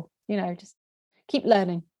saw. You know, just keep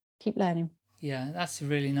learning. Yeah, that's a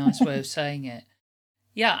really nice way of saying it.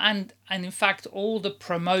 Yeah, and in fact, all the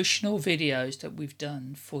promotional videos that we've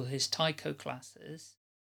done for his taiko classes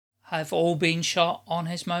have all been shot on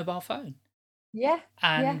his mobile phone. Yeah.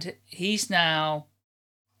 And he's now,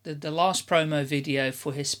 the last promo video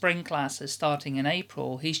for his spring classes starting in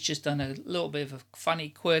April, he's just done a little bit of a funny,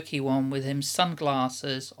 quirky one with him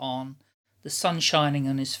sunglasses on, the sun shining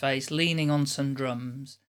on his face, leaning on some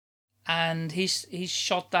drums. And he's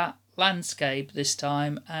shot that landscape this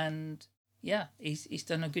time, and yeah, he's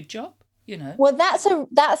done a good job, you know. Well, that's a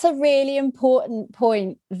really important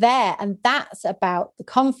point there, and that's about the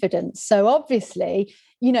confidence. So obviously,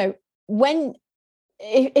 you know,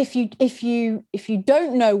 if you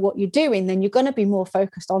don't know what you're doing, then you're going to be more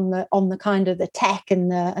focused on the kind of the tech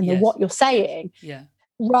and the what you're saying,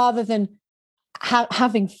 rather than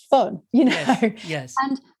having fun, you know. Yes.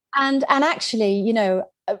 And actually, you know,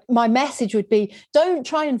 my message would be, don't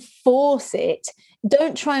try and force it.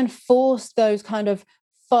 Don't try and force those kind of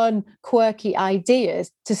fun, quirky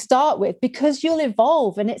ideas to start with, because you'll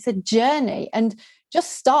evolve and it's a journey. And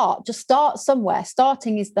just start somewhere.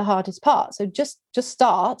 Starting is the hardest part. So just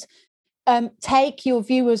start. Take your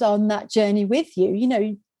viewers on that journey with you. You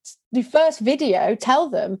know, the first video, tell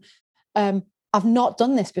them, I've not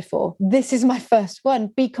done this before. This is my first one.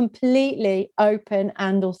 Be completely open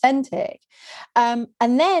and authentic. And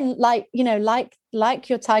then, like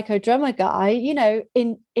your taiko drummer guy, you know,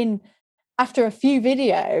 in after a few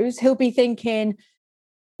videos, he'll be thinking,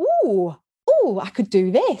 "Ooh, I could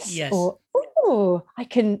do this," or I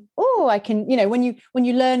can, you know, when you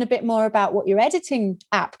learn a bit more about what your editing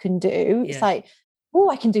app can do, it's like,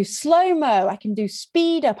 I can do slow-mo, I can do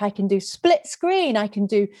speed up, I can do split screen, I can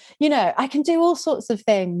do all sorts of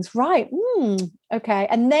things, right? Okay.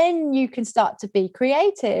 And then you can start to be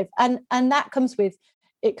creative, and that comes with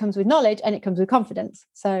knowledge, and it comes with confidence.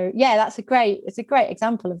 So yeah, it's a great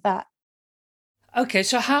example of that. Okay,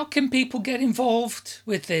 so how can people get involved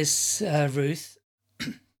with this, Ruth?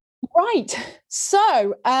 Right.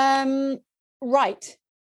 So, right.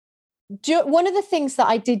 One of the things that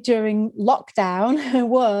I did during lockdown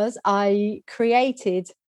was I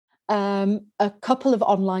created a couple of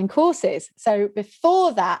online courses. So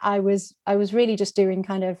before that, I was really just doing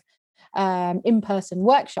kind of in-person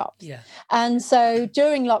workshops. Yeah. And so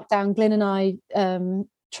during lockdown, Glyn and I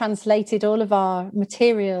translated all of our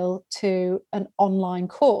material to an online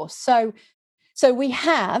course. So we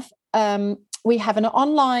have an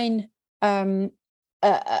online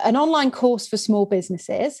course for small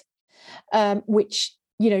businesses, which,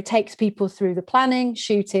 you know, takes people through the planning,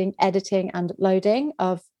 shooting, editing, and uploading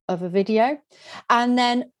of a video. And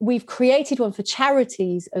then we've created one for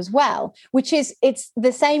charities as well, which is, it's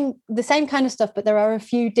the same kind of stuff, but there are a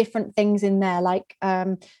few different things in there. Like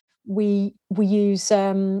we use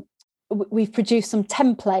we've produced some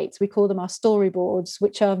templates. We call them our storyboards,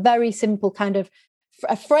 which are very simple, kind of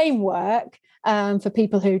a framework for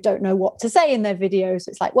people who don't know what to say in their videos.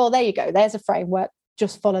 It's like, well, there you go. There's a framework.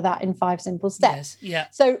 Just follow that in 5 simple steps. Yes,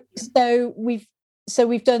 yeah. So we've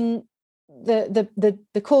done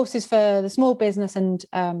the courses for the small business, and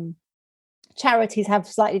charities have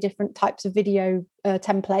slightly different types of video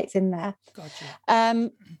templates in there. Gotcha.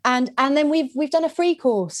 And then we've done a free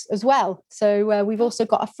course as well. So we've also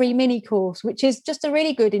got a free mini course, which is just a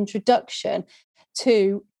really good introduction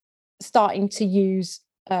to starting to use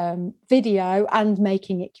video and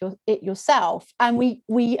making it yourself. And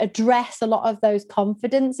we address a lot of those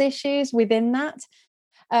confidence issues within that,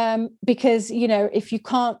 because, you know, if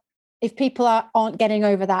people aren't getting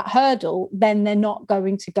over that hurdle, then they're not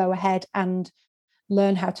going to go ahead and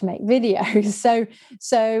learn how to make videos.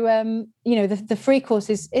 So you know, the free course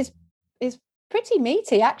is pretty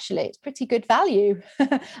meaty, actually. It's pretty good value.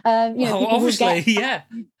 Well, obviously, yeah.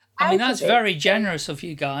 I mean, that's very generous of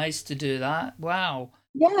you guys to do that. Wow.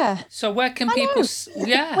 Yeah. So where can people?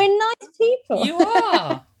 Yeah, we're nice people.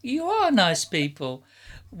 You are nice people.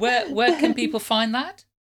 Where can people find that?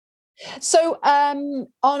 So on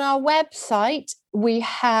our website, we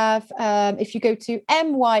have, if you go to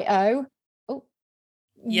myovdo.com,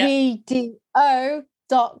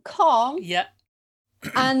 Yeah.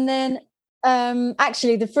 and then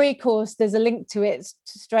actually the free course, there's a link to it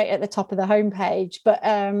straight at the top of the homepage, but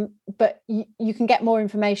you can get more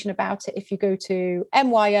information about it if you go to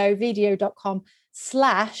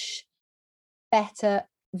myovdo.com/better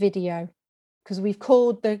video, because we've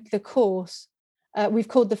called the course, we've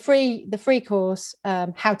called the free course,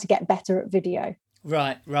 how to get better at video.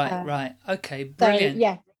 Right. Okay, brilliant. So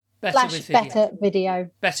yeah, Better with video. better video.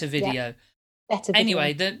 Better video. Yeah. Better video.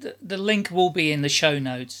 Anyway, the link will be in the show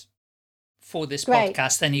notes for this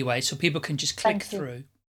podcast anyway, so people can just click through.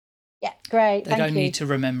 Yeah, great. They don't need to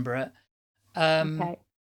remember it. Okay.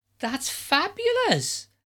 That's fabulous.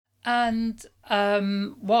 And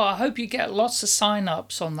well, I hope you get lots of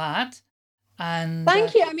sign-ups on that. And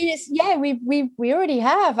thank you. I mean, it's we already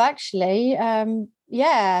have, actually.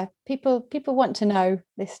 People want to know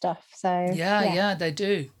this stuff. So yeah, they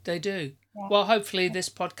do. Yeah. Well, hopefully this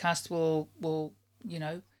podcast will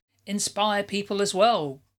inspire people as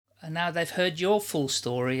well. And now they've heard your full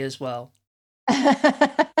story as well.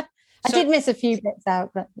 I did miss a few bits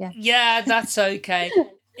out, but yeah. Yeah, that's okay.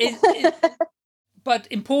 But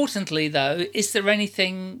importantly, though, is there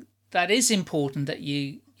anything that is important that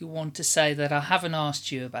you want to say that I haven't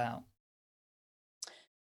asked you about?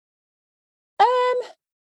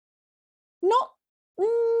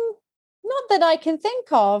 Not that I can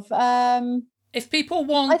think of. If people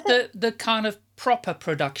want the kind of proper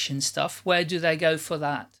production stuff, where do they go for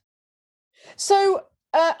that? So,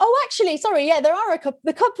 actually, sorry, yeah, there are a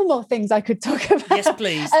couple more things I could talk about. Yes,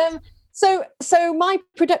 please. So my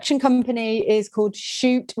production company is called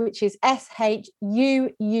Shoot, which is SHUUT.co.uk,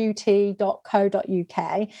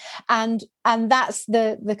 and that's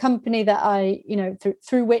the company that I,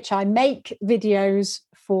 through which I make videos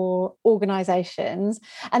for organizations,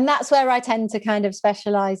 and that's where I tend to kind of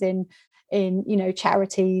specialize in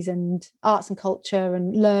charities and arts and culture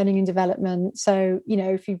and learning and development. So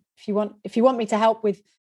if you want me to help with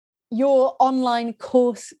your online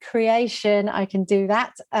course creation, I can do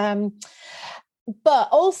that. But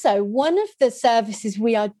also, one of the services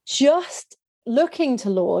we are just looking to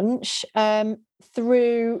launch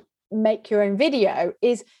through Make Your Own Video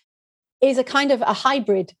is a kind of a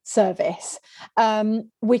hybrid service,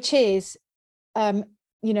 which is,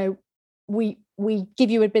 we give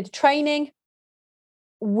you a bit of training.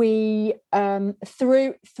 We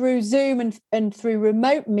through Zoom and through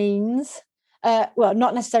remote means. Well,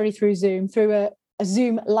 not necessarily through Zoom, through a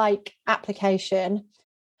Zoom-like application.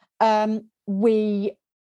 We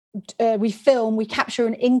film, we capture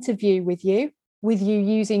an interview with you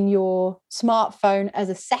using your smartphone as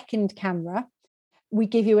a second camera. We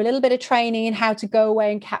give you a little bit of training in how to go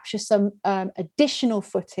away and capture some additional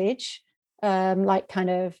footage, like kind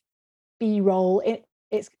of B-roll.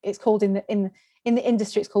 It's called in the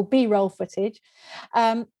industry, it's called B-roll footage.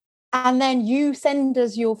 And then you send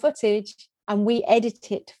us your footage and we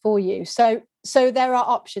edit it for you. So there are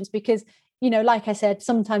options, because, like I said,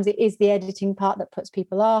 sometimes it is the editing part that puts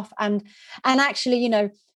people off. And actually,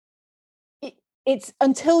 it's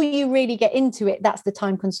until you really get into it, that's the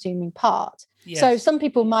time consuming part. Yes. So some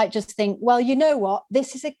people might just think, well, you know what,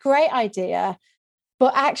 this is a great idea,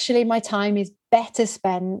 but actually my time is better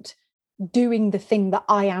spent doing the thing that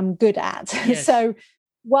I am good at. Yes. So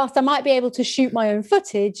whilst I might be able to shoot my own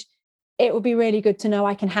footage, it would be really good to know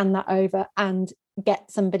I can hand that over and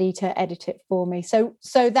get somebody to edit it for me. So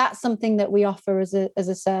that's something that we offer as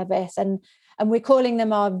a service, and we're calling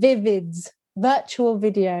them our Vivids, virtual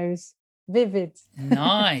videos. Vivids.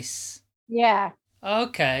 Nice. Yeah.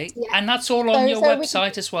 Okay. Yeah. And that's all on your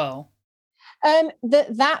website as well?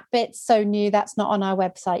 That bit's so new, that's not on our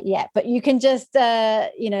website yet, but you can just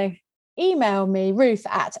email me, Ruth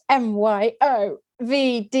at myovdo.com.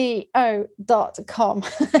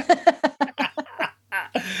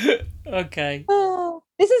 Okay. Oh,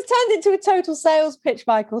 this has turned into a total sales pitch,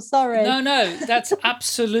 Michael. Sorry. No, that's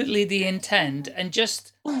absolutely the intent. And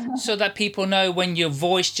just so that people know, when your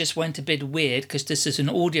voice just went a bit weird, because this is an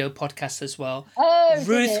audio podcast as well,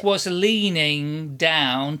 Ruth was leaning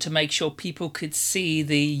down to make sure people could see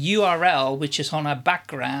the URL, which is on our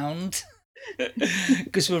background,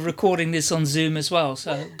 because we're recording this on Zoom as well.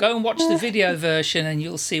 So go and watch the video version and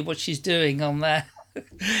you'll see what she's doing on there.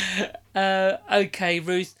 Okay,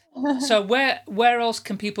 Ruth. So where else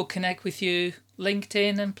can people connect with you?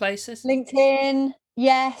 LinkedIn and places? LinkedIn,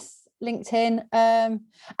 yes, LinkedIn.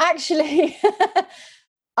 Actually,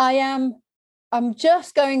 I'm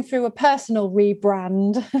just going through a personal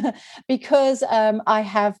rebrand because I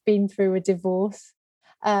have been through a divorce,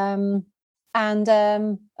 and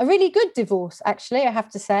a really good divorce, actually, I have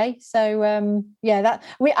to say. So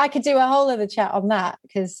I could do a whole other chat on that,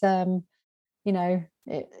 because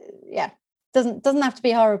doesn't have to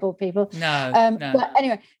be horrible, people. No. But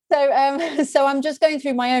anyway, so I'm just going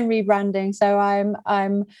through my own rebranding. So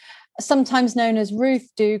I'm sometimes known as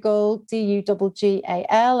Ruth Dougal, Dougal,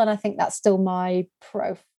 and I think that's still my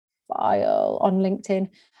profile on LinkedIn.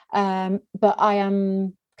 But I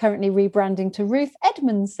am currently rebranding to Ruth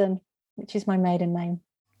Edmondson, which is my maiden name.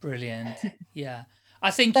 Brilliant. Yeah.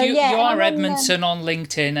 I think you are Edmondson on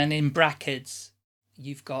LinkedIn, and in brackets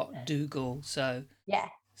you've got Dougal, so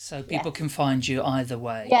people can find you either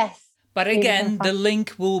way. Yes. But again, the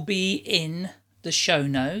link will be in the show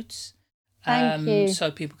notes. Thank you. So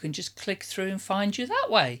people can just click through and find you that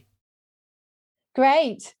way.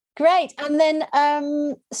 Great. And then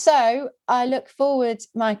so I look forward,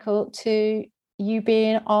 Michael, to you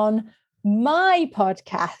being on my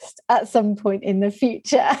podcast at some point in the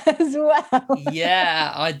future as well.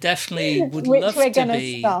 Yeah, I definitely would love to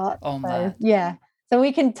be on that. Yeah. So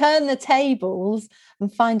we can turn the tables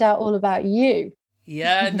and find out all about you.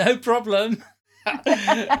 Yeah, no problem.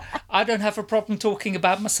 I don't have a problem talking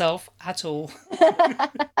about myself at all.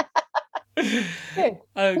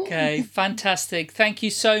 Okay, fantastic. Thank you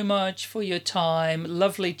so much for your time.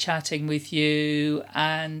 Lovely chatting with you.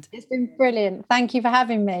 And it's been brilliant. Thank you for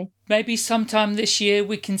having me. Maybe sometime this year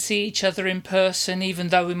we can see each other in person, even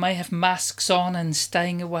though we may have masks on and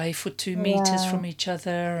staying away for 2 meters from each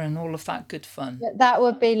other and all of that good fun. That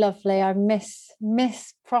would be lovely. I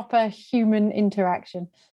miss proper human interaction.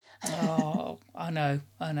 Oh, I know.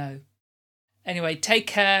 Anyway, take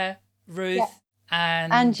care, Ruth. Yeah.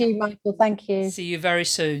 And you, Michael. Thank you. See you very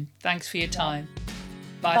soon. Thanks for your time.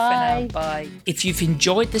 Bye for now. Bye. If you've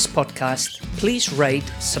enjoyed this podcast, please rate,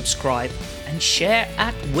 subscribe, and share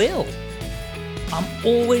at will. I'm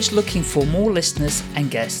always looking for more listeners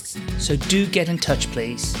and guests, so do get in touch,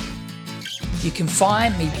 please. You can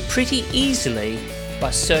find me pretty easily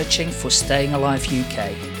by searching for Staying Alive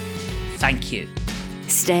UK. Thank you.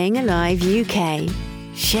 Staying Alive UK.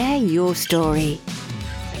 Share your story.